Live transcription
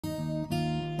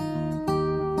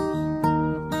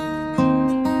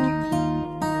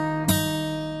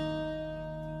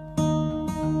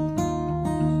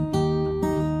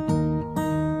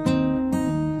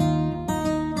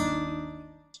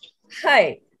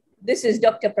Hi, this is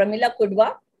Dr. Pramila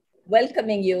Kudwa,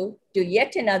 welcoming you to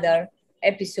yet another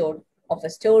episode of A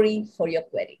Story for Your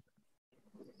Query.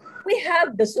 We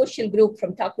have the social group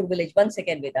from Thakur Village once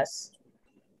again with us.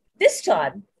 This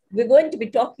time, we're going to be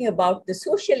talking about the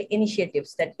social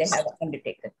initiatives that they have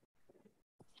undertaken.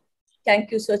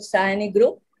 Thank you, Soch Sayani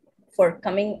Group, for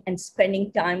coming and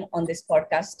spending time on this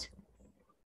podcast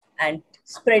and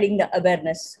spreading the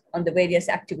awareness on the various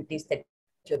activities that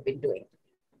you've been doing.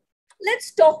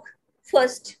 Let's talk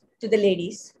first to the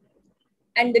ladies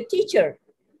and the teacher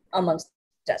amongst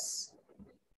us.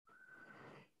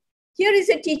 Here is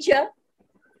a teacher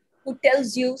who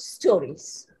tells you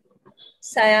stories.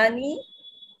 Sayani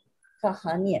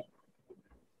Kahaniyan.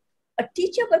 A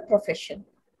teacher by profession,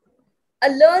 a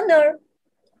learner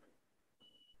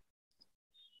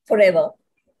forever,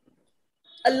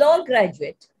 a law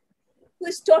graduate who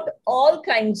has taught all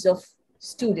kinds of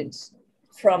students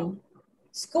from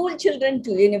school children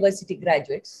to university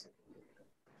graduates,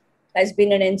 has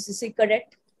been an NCC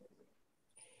cadet,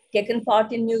 taken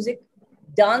part in music,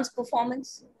 dance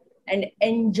performance, and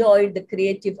enjoyed the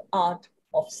creative art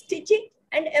of stitching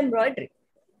and embroidery.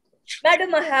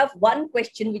 Madam, I have one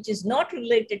question which is not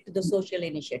related to the social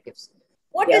initiatives.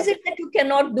 What is it that you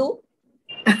cannot do?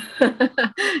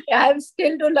 I have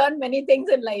still to learn many things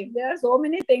in life. There are so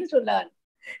many things to learn.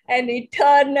 An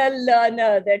eternal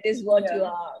learner, that is what you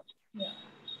are.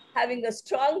 Having a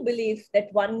strong belief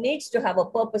that one needs to have a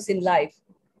purpose in life,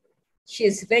 she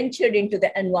has ventured into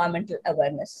the environmental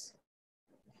awareness.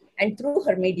 And through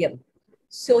her medium,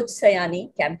 Soch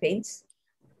Sayani campaigns,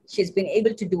 she's been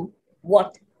able to do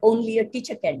what only a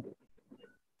teacher can do.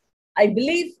 I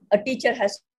believe a teacher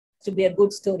has to be a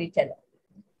good storyteller.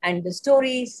 And the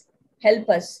stories help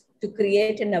us to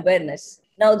create an awareness.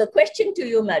 Now, the question to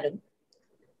you, madam,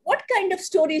 what kind of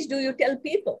stories do you tell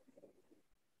people?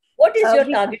 What is your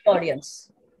target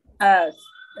audience?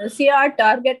 See, our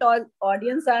target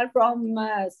audience are from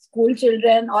school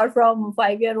children or from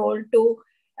 5-year-old to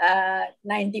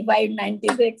 95,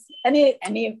 96, any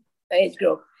age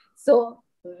group. So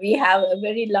we have a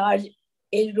very large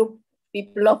age group.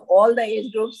 People of all the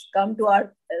age groups come to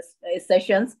our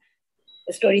sessions,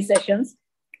 story sessions,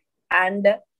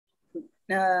 and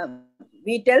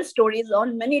we tell stories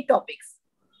on many topics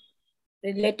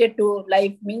related to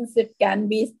life. Means it can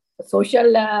be a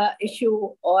social issue,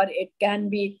 or it can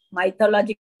be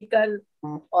mythological,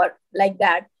 or like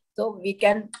that. So we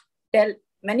can tell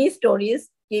many stories,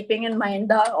 keeping in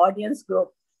mind the audience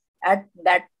group at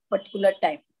that particular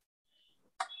time.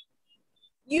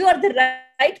 You are the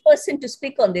right person to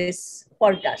speak on this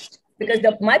podcast, because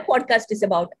my podcast is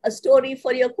about a story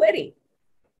for your query.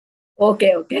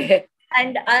 Okay.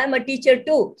 And I am a teacher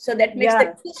too. So that makes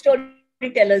the two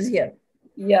storytellers here.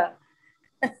 Yeah.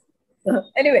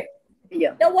 Anyway.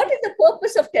 Yeah. Now, what is the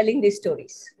purpose of telling these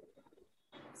stories?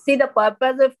 See, the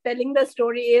purpose of telling the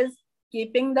story is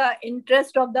keeping the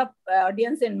interest of the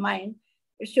audience in mind.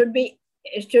 It should be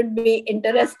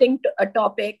interesting to a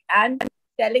topic, and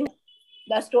telling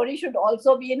the story should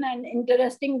also be in an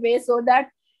interesting way so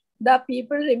that the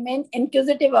people remain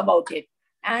inquisitive about it.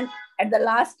 And at the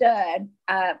last,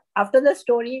 after the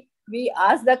story, we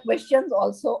ask the questions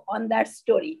also on that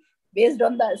story. Based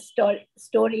on the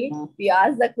story, we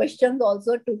ask the questions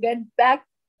also to get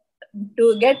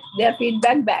their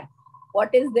feedback back.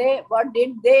 What did they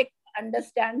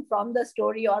understand from the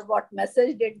story, or what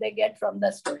message did they get from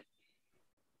the story?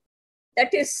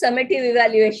 That is summative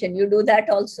evaluation. You do that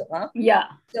also, huh? Yeah.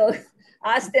 So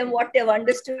ask them what they've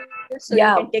understood, so you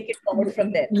can take it forward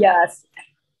from there. Yes.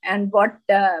 And what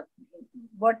did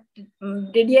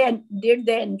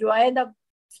they enjoy the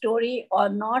story or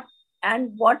not?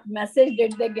 And what message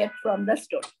did they get from the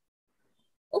story?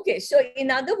 Okay, so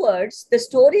in other words, the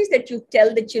stories that you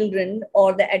tell the children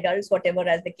or the adults, whatever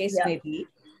as the case may be,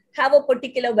 have a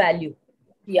particular value.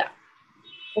 Yeah.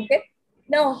 Okay.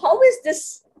 Now, how is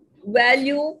this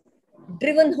value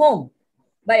driven home?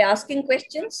 By asking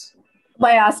questions?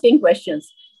 By asking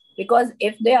questions. Because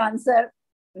if they answer,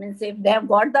 means if they have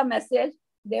got the message,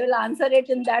 they will answer it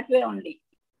in that way only.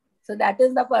 So that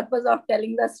is the purpose of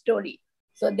telling the story.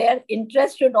 So their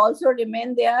interest should also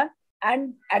remain there,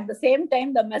 and at the same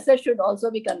time, the message should also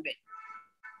be conveyed.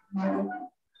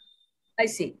 I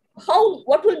see.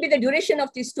 What will be the duration of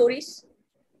these stories?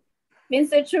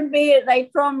 Means it should be right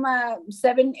from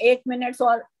 7-8 minutes,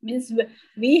 or means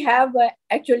we have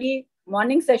actually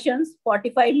morning sessions,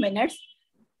 45 minutes.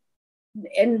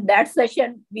 In that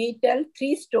session, we tell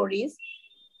 3 stories.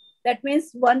 That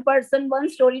means one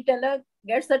storyteller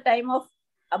gets a time of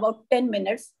about 10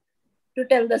 minutes to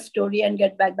tell the story and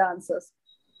get back the answers.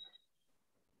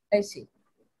 I see.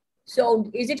 So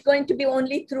is it going to be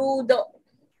only through the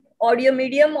audio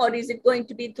medium or is it going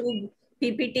to be through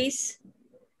PPTs?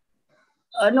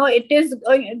 No, it is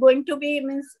going to be,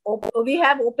 we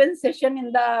have open session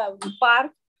in the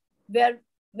park where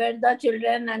the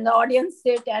children and the audience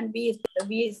sit, and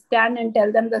we stand and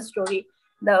tell them the story.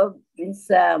 In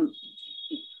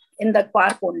the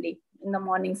park only, in the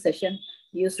morning session,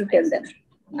 we used to tell them.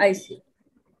 I see.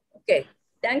 Okay.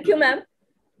 Thank you, ma'am.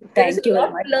 There is Thank a you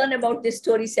lot to learn about this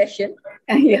story session.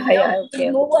 Okay.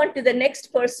 We'll move on to the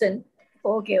next person.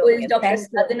 Okay. Who is Dr.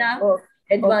 Sadhana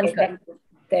Edvankar.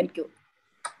 Thank you.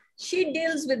 She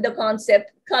deals with the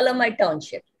concept Color My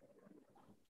Township.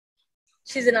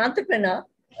 She's an entrepreneur,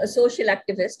 a social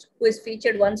activist who is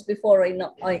featured once before in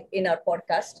our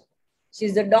podcast.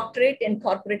 She's a doctorate in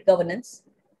corporate governance,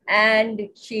 and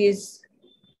she is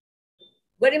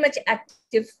very much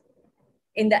active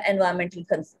in the environmental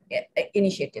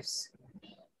initiatives.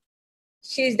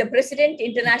 She is the President,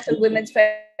 International Women's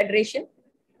Federation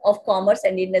of Commerce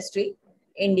and Industry,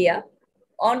 India,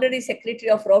 Honorary Secretary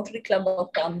of Rotary Club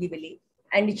of Kamdivali,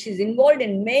 and she's involved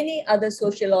in many other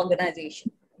social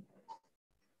organizations.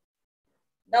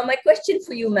 Now, my question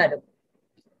for you, madam.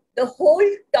 The whole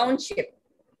township,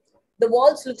 the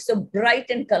walls look so bright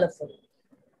and colorful.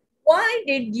 Why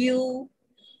did you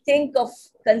think of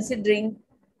considering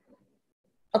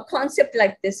a concept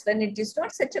like this when it is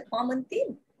not such a common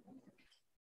theme?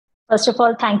 First of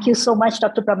all, thank you so much,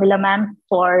 Dr. Pramila ma'am,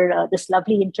 for this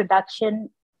lovely introduction.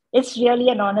 It's really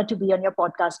an honor to be on your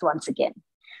podcast once again.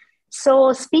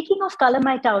 So speaking of Color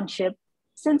My Township,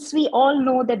 since we all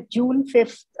know that June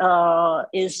 5th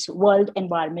is World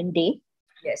Environment Day,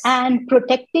 yes, and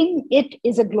protecting it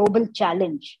is a global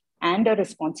challenge and a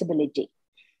responsibility.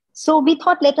 So we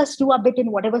thought, let us do a bit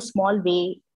in whatever small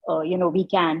way we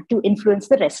can to influence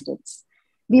the residents.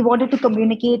 We wanted to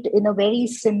communicate in a very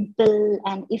simple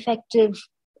and effective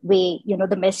way,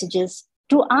 the messages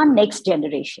to our next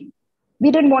generation.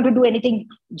 We didn't want to do anything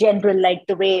general like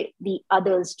the way the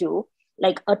others do,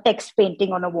 like a text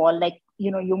painting on a wall, like,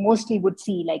 you mostly would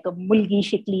see like a mulgi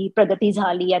shikli, pragati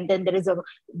zhali, and then there is a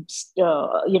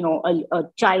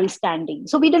child standing.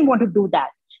 So we didn't want to do that.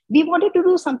 We wanted to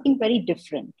do something very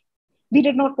different. We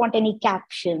did not want any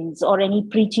captions or any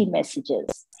preachy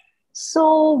messages.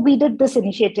 So we did this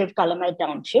initiative, Color My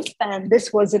Township, and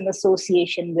this was in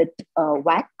association with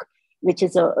WAC, which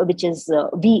is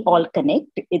We All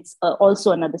Connect. It's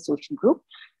also another social group.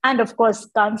 And of course,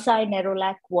 Kansai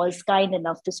Nerolac was kind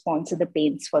enough to sponsor the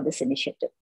paints for this initiative.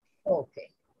 Okay.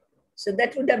 So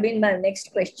that would have been my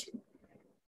next question.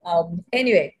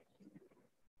 Anyway,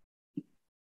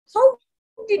 how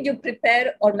did you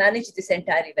prepare or manage this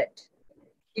entire event?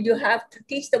 Did you have to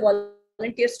teach the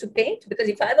volunteers to paint? Because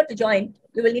if I were to join,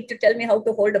 you will need to tell me how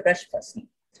to hold a brush first.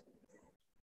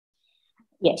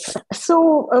 Yes.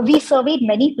 So we surveyed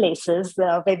many places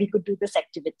where we could do this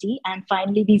activity. And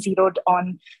finally, we zeroed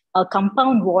on a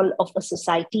compound wall of a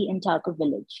society in Thakur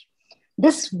village.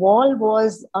 This wall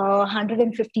was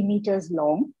 150 meters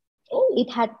long.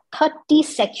 It had 30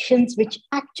 sections, which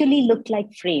actually looked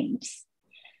like frames.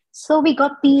 So we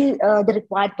got the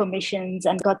required permissions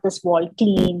and got this wall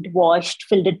cleaned, washed,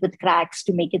 filled it with cracks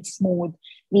to make it smooth.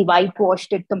 We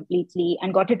whitewashed it completely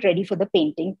and got it ready for the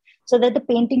painting so that the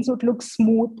paintings would look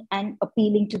smooth and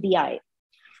appealing to the eye.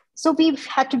 So we've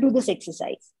had to do this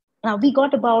exercise. Now we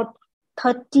got about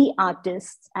 30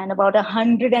 artists and about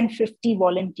 150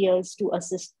 volunteers to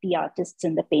assist the artists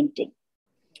in the painting.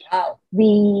 Wow.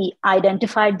 We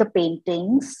identified the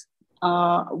paintings.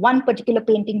 One particular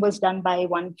painting was done by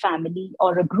one family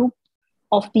or a group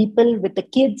of people with the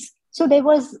kids. So there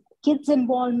was kids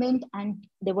involvement and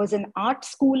there was an art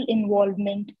school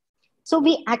involvement. So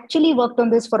we actually worked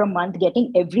on this for a month,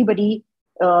 getting everybody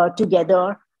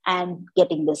together and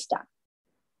getting this done.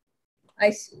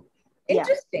 I see.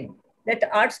 Interesting. Yeah. That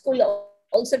art school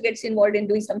also gets involved in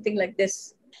doing something like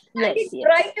this. Yes, and it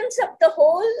brightens up the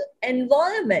whole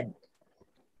environment.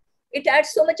 It adds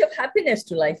so much of happiness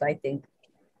to life, I think.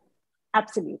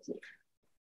 Absolutely.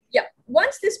 Yeah.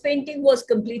 Once this painting was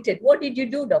completed, what did you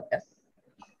do, Doctor?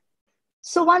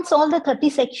 So once all the 30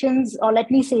 sections, or let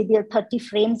me say the 30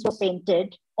 frames were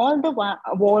painted, all the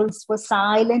walls were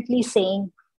silently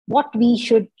saying what we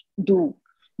should do.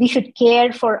 We should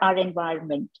care for our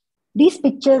environment. These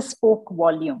pictures spoke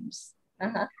volumes.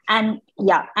 Uh-huh. And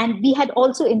we had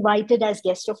also invited as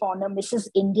guest of honor Mrs.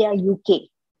 India UK,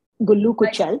 Gullu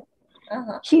Kuchal.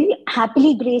 Uh-huh. She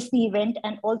happily graced the event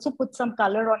and also put some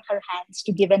color on her hands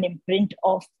to give an imprint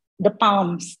of the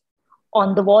palms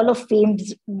on the wall of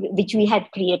frames which we had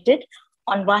created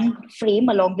on one frame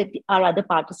along with our other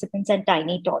participants and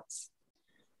tiny tots.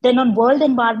 Then on World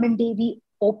Environment Day, we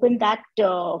opened that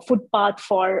footpath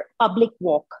for public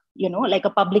walk, like a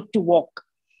public to walk.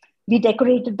 We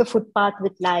decorated the footpath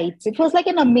with lights. It was like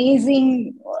an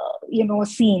amazing,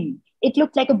 scene. It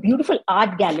looked like a beautiful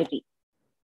art gallery.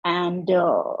 And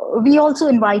we also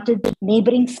invited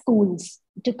neighboring schools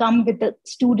to come with the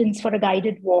students for a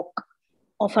guided walk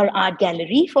of our art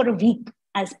gallery for a week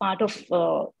as part of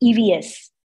EVS.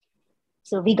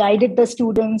 So we guided the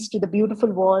students to the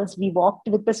beautiful walls. We walked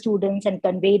with the students and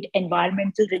conveyed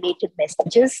environmental related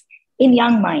messages in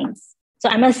young minds. So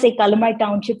I must say, Kalamai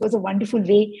Township was a wonderful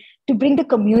way to bring the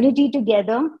community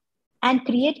together and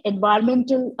create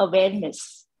environmental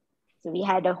awareness. So we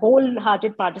had a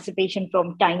wholehearted participation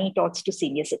from tiny tots to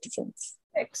senior citizens.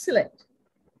 Excellent.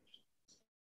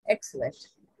 Excellent.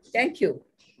 Thank you.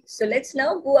 So let's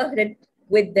now go ahead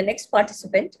with the next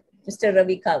participant, Mr.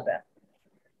 Ravi Kalra.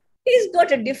 He's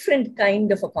got a different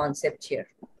kind of a concept here.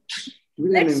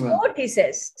 Let's vote, he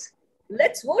says.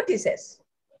 Let's vote, he says.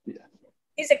 Yeah.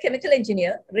 He's a chemical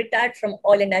engineer, retired from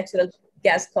Oil and Natural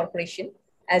Gas Corporation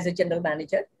as a general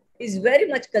manager. He's very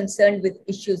much concerned with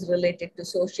issues related to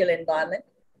social environment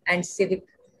and civic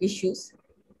issues.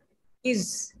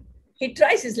 He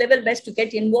tries his level best to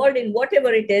get involved in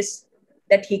whatever it is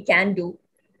that he can do.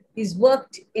 He's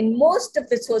worked in most of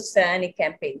the Soch Sayani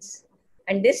campaigns.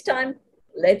 And this time,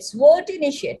 Let's Vote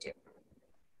initiative.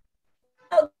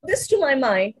 Now, this to my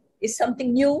mind is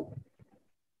something new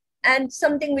and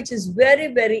something which is very,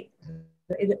 very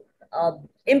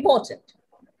important.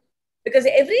 Because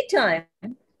every time,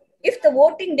 if the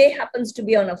voting day happens to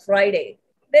be on a Friday,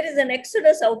 there is an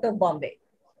exodus out of Bombay.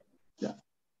 Yeah.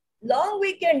 Long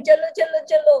weekend, chalo, chalo,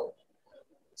 chalo.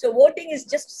 So voting is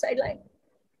just sideline.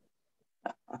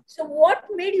 So what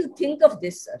made you think of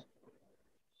this, sir?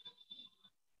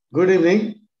 Good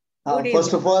evening. Good evening.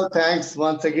 First of all, thanks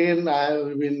once again. I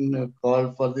have been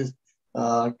called for this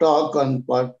talk on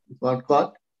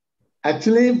podcast.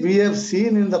 Actually, we have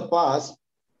seen in the past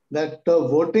that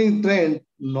voting trend,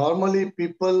 normally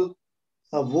people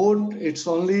vote, it's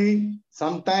only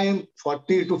sometime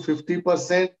 40 to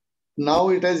 50%. Now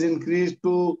it has increased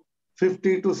to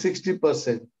 50 to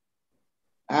 60%.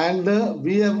 And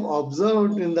we have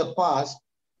observed in the past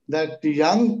that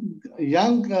young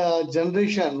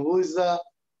generation who is the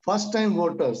first time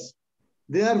voters,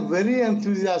 they are very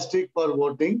enthusiastic for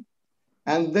voting.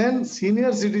 And then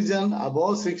senior citizen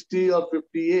above 60 or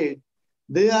 58,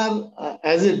 they are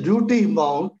as a duty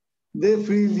bound, they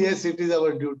feel, yes, it is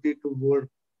our duty to vote,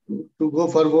 to go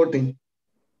for voting.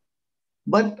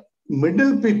 But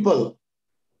middle people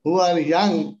who are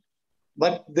young,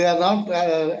 but they are not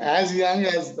as young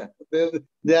as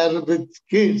they are with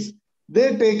kids,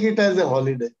 they take it as a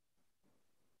holiday.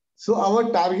 So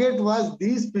our target was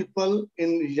these people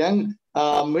in young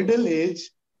middle age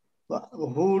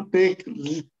who take,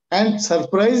 and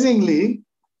surprisingly,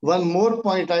 one more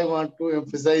point I want to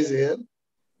emphasize here,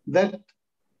 that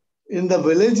in the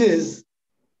villages,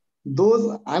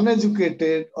 those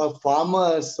uneducated or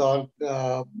farmers or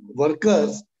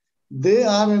workers, they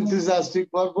are enthusiastic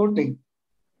for voting.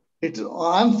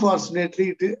 Unfortunately,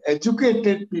 it is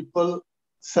educated people,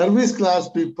 service class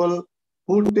people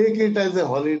who take it as a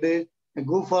holiday and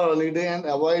go for holiday and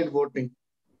avoid voting.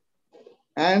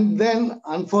 And then,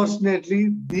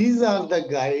 unfortunately, these are the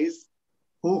guys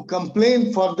who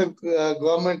complain for the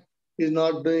government is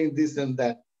not doing this and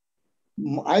that.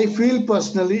 I feel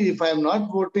personally, if I'm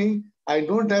not voting, I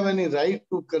don't have any right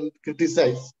to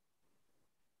criticize.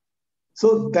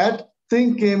 So that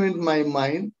thing came in my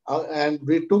mind, and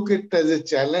we took it as a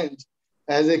challenge,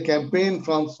 as a campaign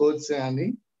from Soch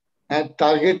Sayani, and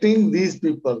targeting these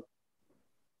people.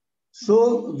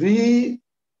 So we,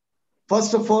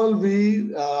 first of all,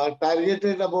 we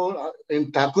targeted about,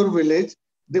 in Thakur village,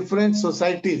 different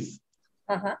societies.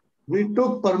 We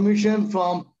took permission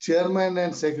from chairman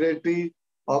and secretary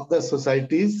of the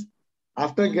societies.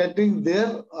 After getting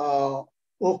their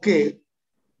okay,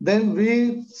 then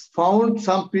we found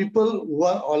some people who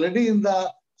are already in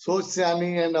the Soch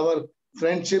Sayani and our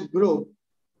friendship group.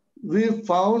 We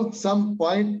found some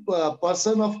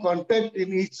person of contact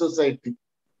in each society.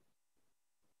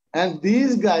 And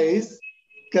these guys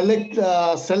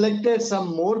selected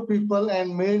some more people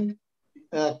and made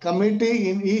a committee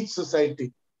in each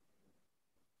society.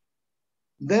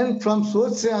 Then from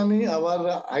Soch Sayani,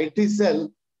 our IT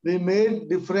cell, we made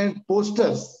different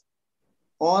posters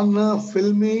on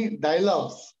filmy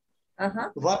dialogues.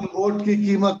 One vote ki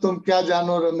कीमत तुम क्या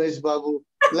जानो रमेश बाबू,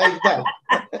 like that.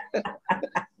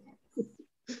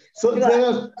 So there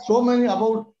are so many,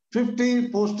 about 50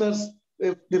 posters,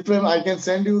 different. I can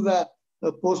send you the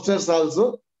posters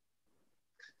also.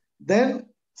 Then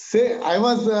say I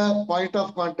was a point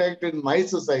of contact in my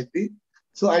society.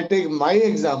 So I take my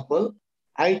example.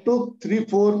 I took 3,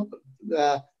 4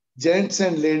 uh, gents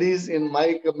and ladies in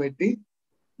my committee.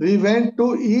 We went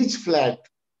to each flat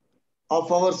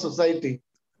of our society.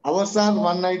 Ours are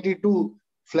 192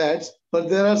 flats, but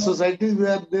there are societies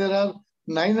where there are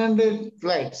 900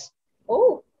 flats.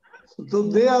 Oh. So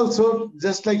they also,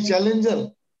 just like Challenger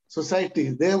Society,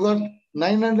 they have got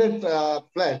 900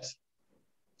 flats.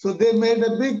 So they made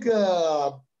a big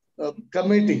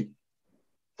committee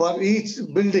for each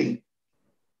building.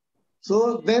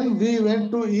 So then we went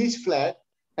to each flat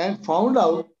and found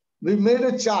out, we made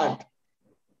a chart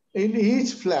in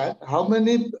each flat, how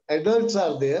many adults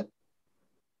are there,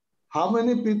 how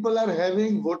many people are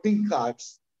having voting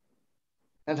cards,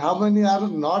 and how many are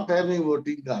not having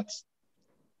voting cards.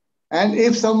 And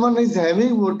if someone is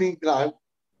having voting card,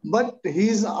 but he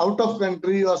is out of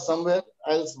country or somewhere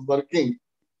else working,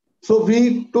 so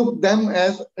we took them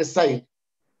as aside.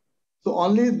 So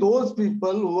only those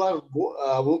people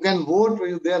who can vote,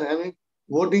 if they are having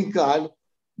voting card,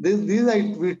 these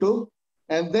we took.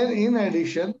 And then in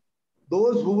addition,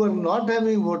 those who were not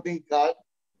having voting card,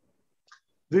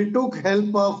 we took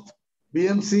help of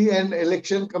BMC and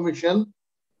Election Commission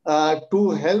to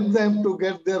help them to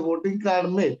get their voting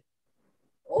card made.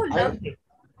 Oh, lovely.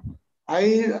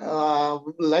 I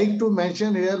like to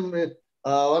mention here,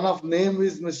 one of name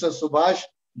is Mr. Subhash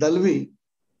Dalvi.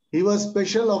 He was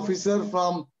special officer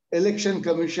from Election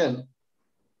Commission.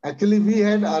 Actually, we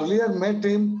had earlier met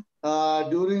him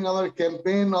during our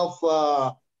campaign of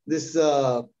this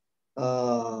drive,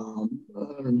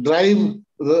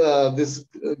 this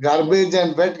garbage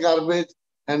and wet garbage,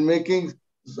 and making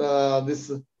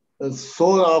this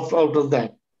soul out of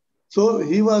that. So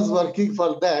he was working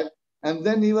for that, and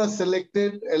then he was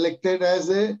elected as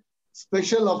a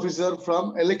special officer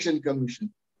from Election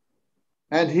Commission.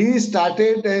 And he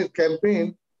started a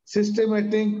campaign,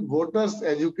 systematic voters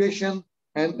education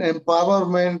and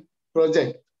empowerment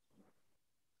project,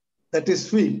 that is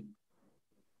sweep.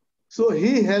 So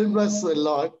he helped us a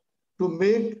lot to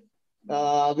make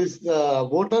this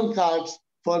voter cards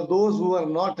for those who are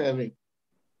not having.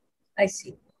 I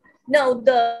see. Now,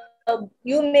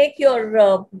 you make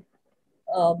your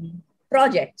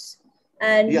projects,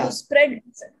 and Yeah.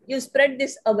 you spread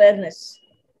this awareness.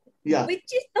 Yeah.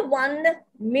 Which is the one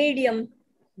medium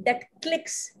that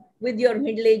clicks with your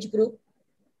middle-age group?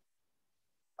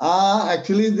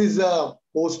 Actually, these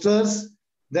posters.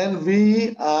 Then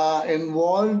we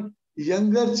involved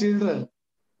younger children.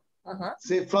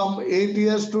 Say from 8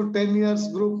 years to 10 years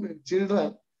group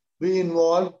children we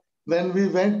involved. When we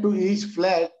went to each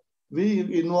flat, we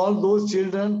involved those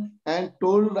children and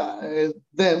told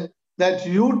them that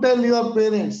you tell your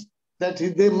parents that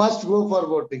they must go for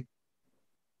voting.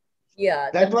 Yeah,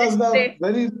 that was the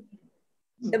very...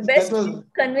 The best way to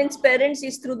convince parents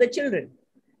is through the children.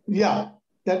 Yeah,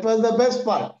 that was the best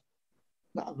part.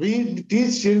 We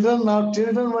teach children, now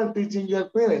children were teaching your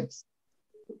parents.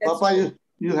 That's Papa,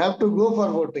 you have to go for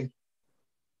voting.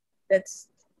 That's,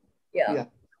 yeah.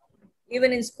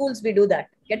 Even in schools, we do that.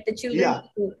 Get the children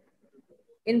to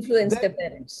influence their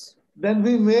parents. Then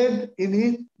we made,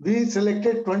 we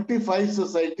selected 25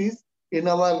 societies in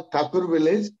our Thakur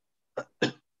village.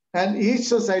 And each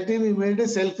society, we made a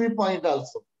selfie point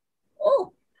also.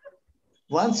 Oh.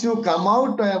 Once you come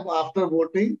out after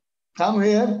voting, come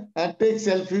here and take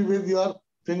selfie with your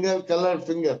colored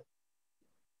finger.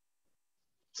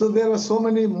 So there were so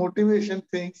many motivation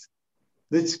things,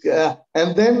 which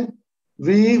and then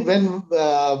when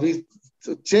we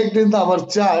checked in our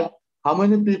chart, how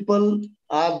many people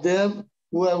are there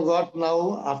who have got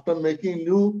now, after making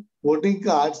new voting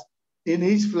cards in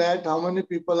each flat, how many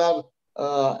people are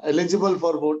eligible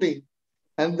for voting.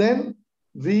 And then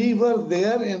we were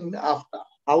there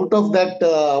out of that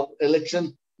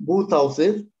election booth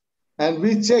houses, and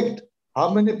we checked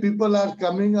how many people are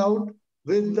coming out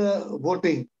with the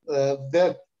voting,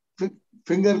 their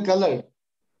finger colored.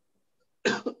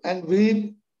 And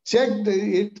we checked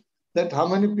it, that how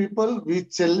many people we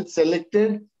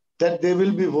selected that they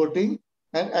will be voting,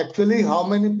 and actually how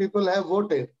many people have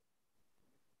voted.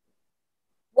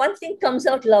 One thing comes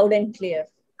out loud and clear.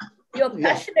 You're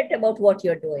passionate about what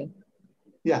you're doing.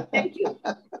 Yeah. Thank you.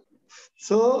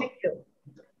 So, thank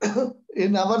you.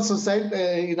 In our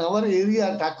society, in our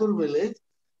area, Thakur village,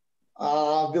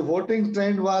 the voting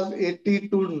trend was 80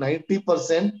 to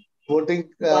 90% voting.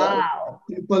 Wow.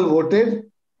 People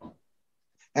voted.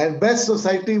 And best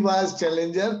society was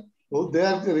Challenger,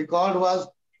 their record was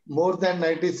more than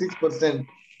 96%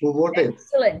 who voted.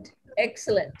 Excellent.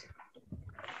 Excellent.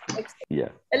 Yeah.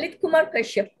 Lalit Kumar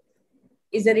Kashyap,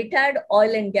 is a retired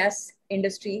oil and gas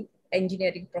industry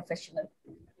engineering professional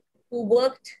who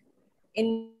worked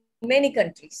in many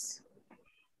countries.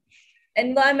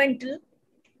 Environmental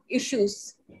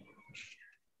issues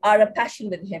are a passion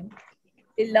with him.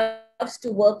 He loves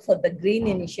to work for the green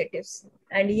initiatives,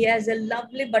 and he has a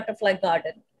lovely butterfly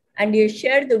garden. And he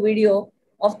shared the video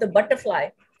of the butterfly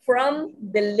from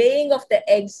the laying of the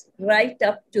eggs right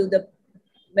up to the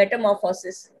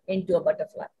metamorphosis into a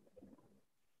butterfly.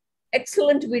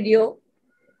 Excellent video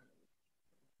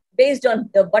based on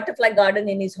the butterfly garden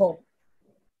in his home.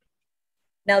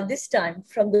 Now, this time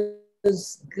from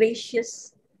those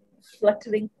gracious,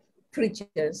 fluttering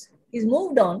creatures, he's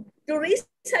moved on to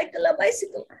recycle a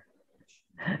bicycle.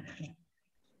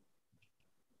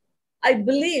 I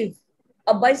believe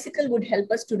a bicycle would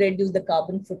help us to reduce the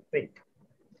carbon footprint.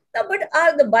 Now, but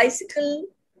are the bicycle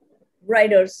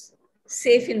riders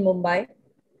safe in Mumbai?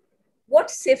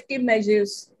 What safety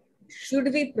measures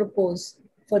should we propose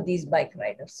for these bike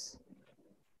riders?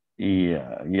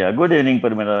 Yeah. Good evening,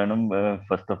 Parmila,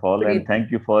 first of all, and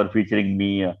thank you for featuring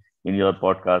me in your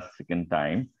podcast second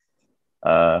time.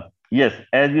 Yes,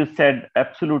 as you said,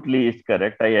 absolutely is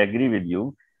correct. I agree with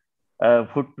you.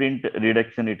 Footprint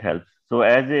reduction, it helps. So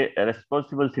as a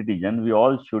responsible citizen, we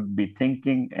all should be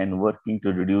thinking and working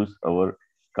to reduce our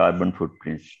carbon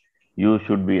footprints. You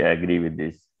should be agree with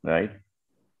this, right?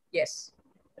 Yes.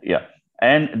 Yeah.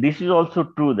 And this is also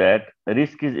true that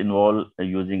risk is involved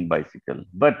using bicycle.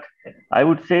 But I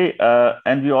would say,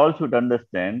 and we all should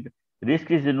understand, risk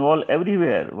is involved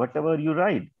everywhere, whatever you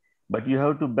ride. But you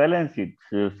have to balance it.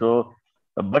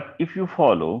 But if you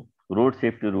follow road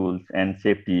safety rules and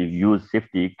use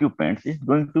safety equipments, it's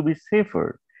going to be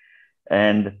safer.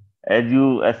 And as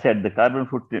you said, the carbon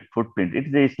footprint,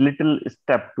 it is a little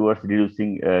step towards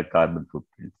reducing carbon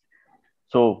footprints.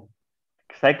 So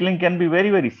cycling can be very,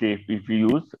 very safe if you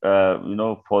use,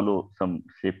 follow some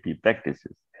safety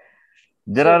practices.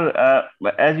 There are,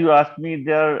 as you asked me,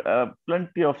 there are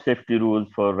plenty of safety rules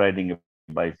for riding a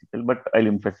bicycle, but I'll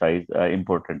emphasize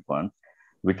important ones,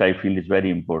 which I feel is very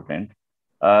important.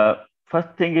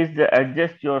 First thing is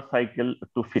adjust your cycle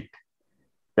to fit.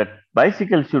 That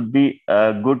bicycle should be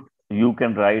good. You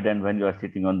can ride, and when you are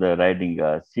sitting on the riding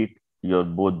seat,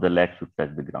 both the legs should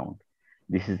touch the ground.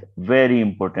 This is very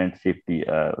important safety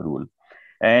rule.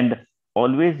 And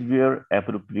always wear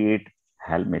appropriate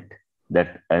helmet,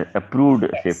 that approved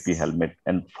safety helmet,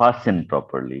 and fasten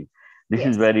properly. This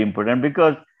is very important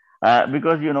because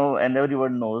and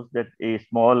everyone knows that a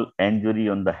small injury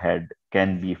on the head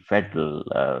can be fatal.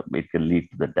 It can lead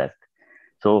to the death.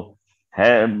 So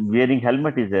wearing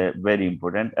helmet is very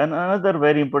important. And another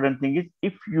very important thing is,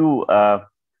 if you have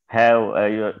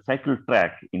your cycle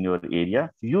track in your area,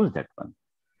 use that one.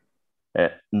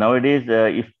 Nowadays,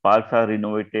 if parks are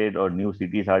renovated or new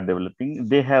cities are developing,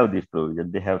 they have this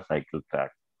provision. They have cycle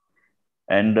track.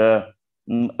 And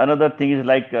another thing is,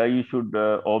 like, you should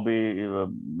obey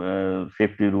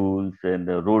safety rules and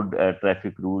road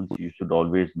traffic rules. You should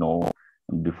always know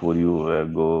before you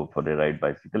go for a ride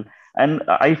bicycle. And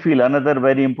I feel another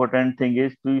very important thing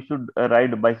is you should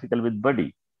ride a bicycle with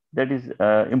buddy. That is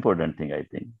important thing, I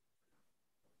think.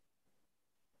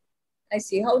 I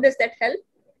see. How does that help?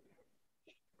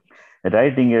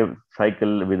 Riding a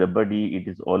cycle with a buddy, it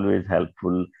is always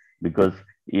helpful, because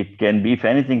it can be, if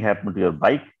anything happens to your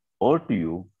bike or to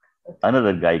you,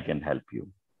 another guy can help you.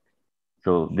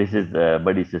 So this is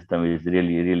buddy system is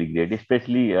really, really great,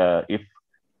 especially if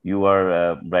you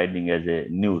are riding as a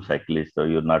new cyclist, or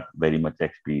you're not very much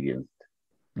experienced,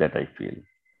 that I feel.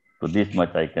 So this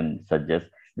much I can suggest.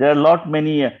 There are a lot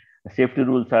many safety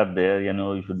rules are there.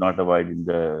 You should not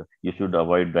you should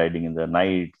avoid riding in the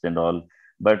nights and all.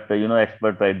 But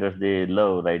expert riders, they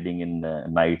love riding in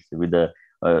nights with a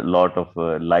lot of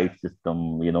light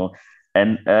system.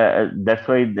 And that's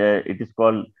why it is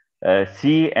called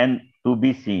see and to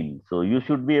be seen. So you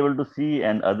should be able to see,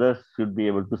 and others should be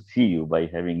able to see you by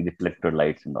having reflector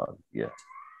lights and all. Yeah.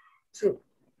 True.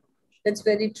 That's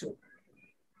very true.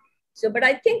 So, but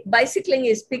I think bicycling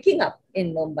is picking up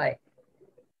in Mumbai,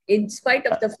 in spite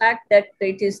of the fact that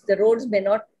the roads may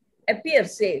not appear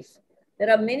safe. There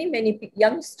are many, many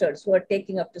youngsters who are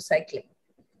taking up to cycling.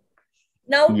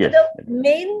 Now, yes, the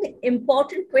main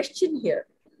important question here: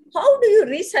 how do you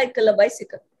recycle a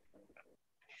bicycle?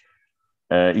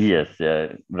 Yes,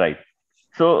 right.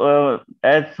 So,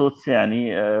 as Soch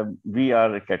Sayani, we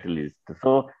are a catalyst.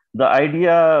 So, the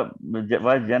idea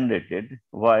was generated.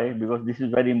 Why? Because this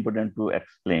is very important to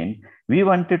explain. We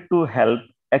wanted to help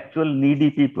actual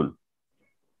needy people,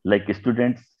 like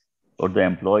students or the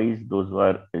employees, those who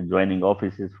are joining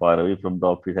offices far away from the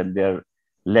office, and they are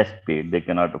less paid. They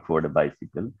cannot afford a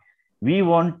bicycle. we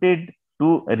wanted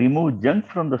to remove junk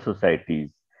from the societies.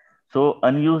 So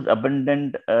unused,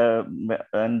 abandoned,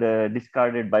 and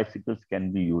discarded bicycles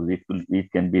can be used.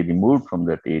 It can be removed from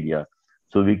that area.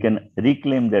 So we can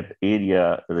reclaim that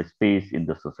area, the space in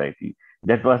the society.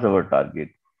 That was our target.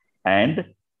 And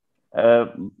uh,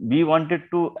 we wanted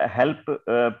to help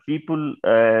people,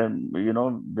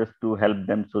 just to help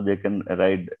them so they can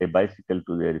ride a bicycle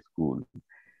to their school.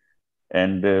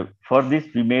 And for this,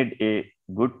 we made a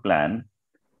good plan.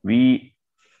 We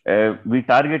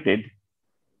targeted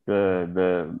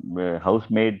the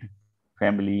housemaid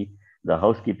family, the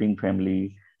housekeeping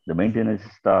family, the maintenance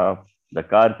staff, the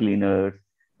car cleaners,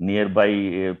 nearby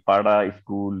Pada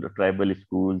school, tribal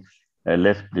schools,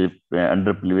 less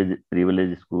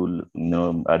underprivileged school,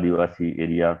 Adivasi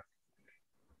area.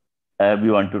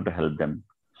 We wanted to help them.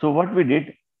 So what we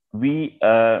did, we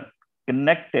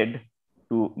connected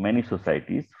to many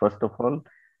societies, first of all,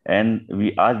 and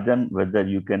we asked them whether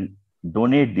you can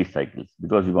donate these cycles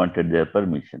because we wanted their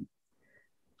permission.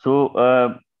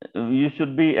 So you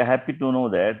should be happy to know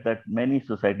that many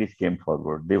societies came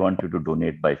forward. They wanted to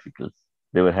donate bicycles.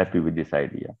 They were happy with this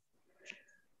idea.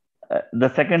 The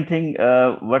second thing,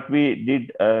 what we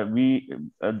did,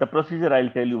 the procedure. I'll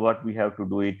tell you what we have to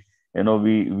do it.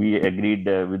 We agreed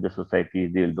with the society.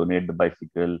 They'll donate the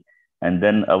bicycle, and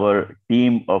then our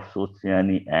team of Soch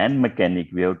Sayani and mechanic.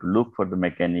 We have to look for the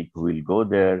mechanic who will go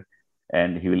there,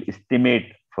 and he will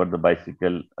estimate for the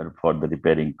bicycle or for the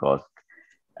repairing cost.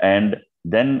 And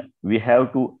then we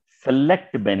have to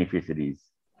select beneficiaries.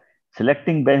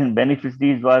 Selecting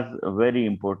beneficiaries was very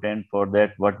important. For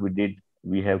that, what we did,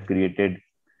 we have created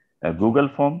a Google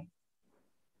form,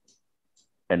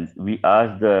 and we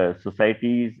asked the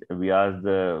societies, we asked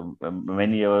the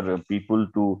many other people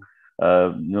to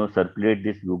circulate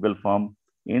this Google form.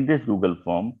 In this Google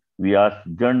form, we asked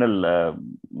journal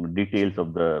details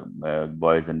of the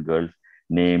boys and girls,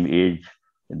 name, age,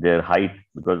 their height,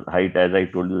 because height, as I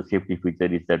told you, the safety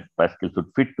feature is that bicycle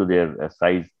should fit to their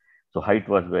size. So height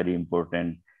was very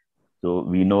important. So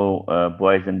we know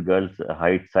boys and girls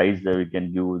height, size, we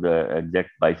can give the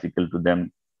exact bicycle to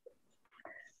them.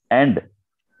 And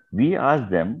we ask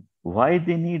them why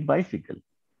they need bicycle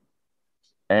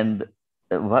and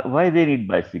why they need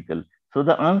bicycle. So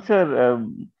the answer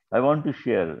I want to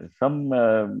share. Some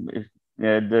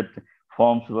that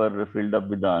forms were filled up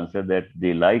with the answer that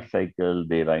they like cycle,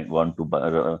 they want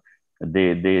to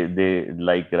they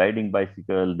like riding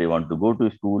bicycle, they want to go to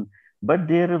school. But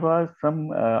there was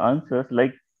some answers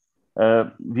like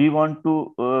we want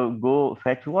to go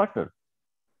fetch water.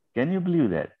 Can you believe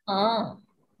that?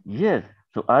 Yes.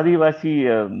 So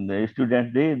Adivasi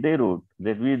students, they wrote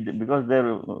that because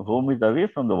their home is away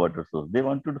from the water source, they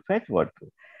wanted to fetch water.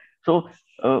 So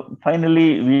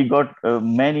finally, we got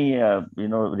many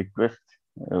requests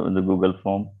in the Google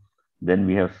form. Then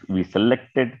we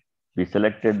selected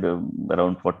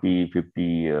around 40,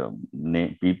 50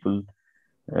 people,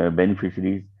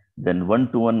 beneficiaries. Then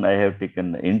one-to-one, I have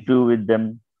taken interview with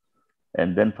them,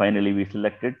 and then finally we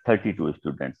selected 32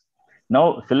 students.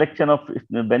 Now, selection of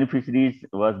beneficiaries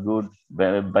was good.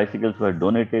 Bicycles were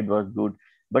donated was good.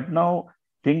 But now,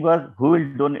 thing was who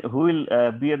will donate, who will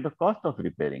bear the cost of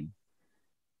repairing.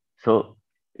 So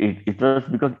it was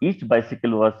because each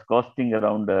bicycle was costing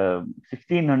around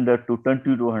 1,600 to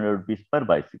 2,200 rupees per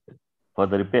bicycle for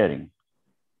the repairing.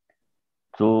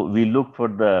 So we look for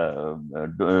the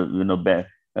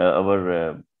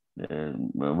our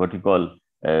what you call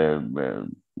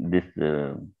this.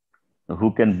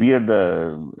 Who can bear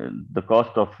the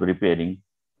cost of repairing,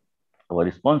 our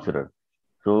sponsor.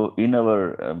 So in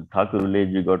our Thakur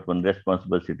village, we got one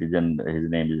responsible citizen. His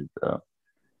name is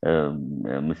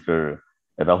Mr.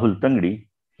 Rahul Tangdi.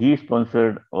 He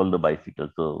sponsored all the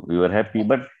bicycles. So we were happy.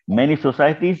 But many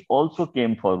societies also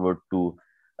came forward to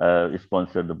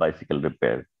sponsor the bicycle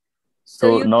repair.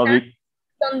 So now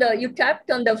you tapped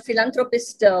on the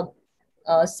philanthropist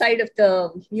side of the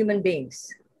human beings.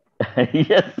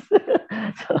 Yes.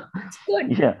 So,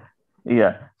 good.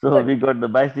 Yeah. So good. We got the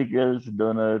bicycles,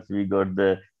 donors, we got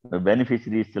the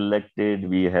beneficiaries selected.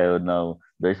 We have now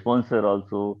the sponsor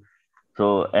also.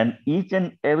 So, and each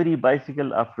and every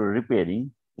bicycle after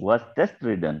repairing was test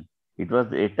ridden. It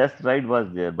was a test ride was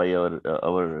there by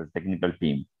our technical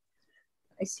team.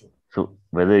 I see. So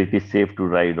whether it is safe to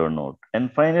ride or not.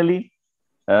 And finally,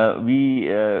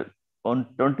 we on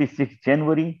 26th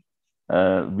January,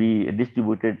 we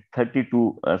distributed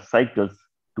 32 cycles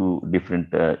to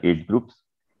different age groups,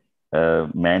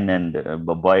 men and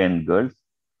boy and girls,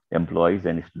 employees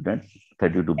and students,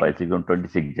 32 bicycles on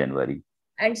 26th January.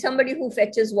 And somebody who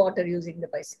fetches water using the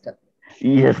bicycle.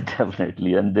 Yes,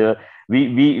 definitely. And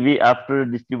we after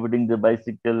distributing the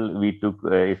bicycle, we took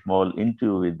a small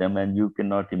interview with them, and you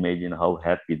cannot imagine how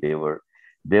happy they were.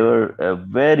 They were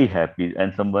very happy.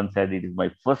 And someone said, "It is my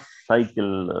first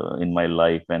cycle in my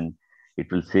life, and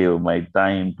it will save my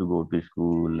time to go to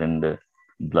school." And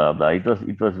blah blah. It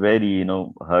was very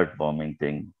heartwarming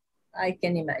thing. I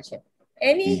can imagine.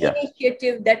 Any Yeah.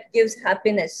 initiative that gives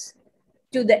happiness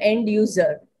to the end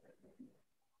user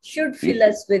should fill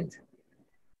us with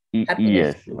happiness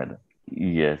Yes, too. madam.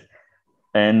 Yes.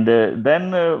 And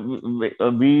then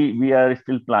we are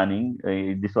still planning.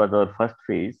 This was our first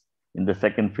phase. In the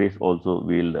second phase, also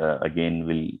we'll again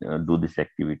will do this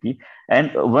activity.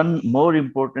 And one more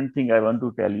important thing I want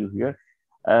to tell you here,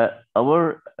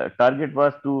 our target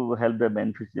was to help the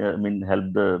beneficiary, I mean,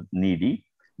 help the needy.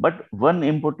 But one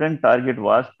important target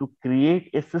was to create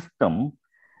a system,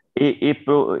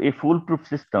 a foolproof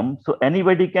system, so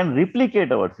anybody can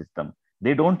replicate our system.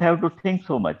 They don't have to think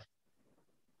so much.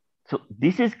 So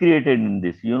this is created in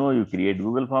this. You create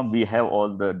Google form. We have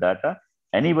all the data.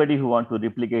 Anybody who want to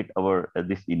replicate our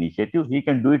this initiative, he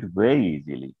can do it very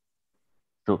easily.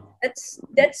 So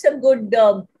That's a good,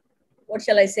 what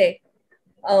shall I say,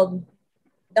 um,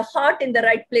 the heart in the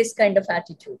right place kind of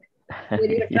attitude, where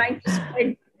you're trying to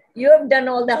spread. You have done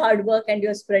all the hard work and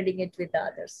you're spreading it with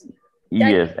others.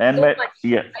 Thank yes, you and so much.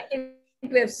 yeah, I think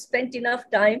we have spent enough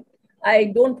time. I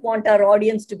don't want our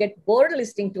audience to get bored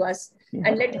listening to us.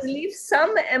 And let us leave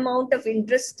some amount of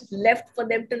interest left for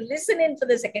them to listen in for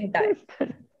the second time.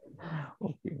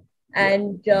 okay, yeah,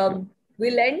 And thank you.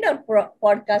 we'll end our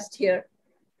podcast here.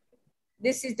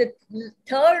 This is the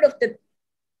third of the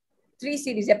 3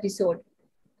 series episode.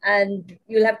 And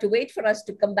you'll have to wait for us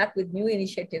to come back with new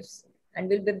initiatives. And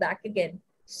we'll be back again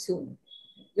soon.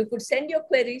 You could send your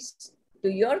queries to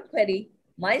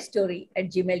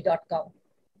yourquerymystory@gmail.com.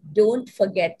 Don't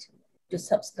forget to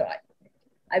subscribe.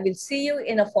 I will see you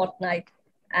in a fortnight,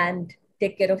 and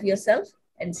take care of yourself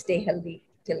and stay healthy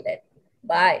till then.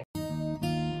 Bye.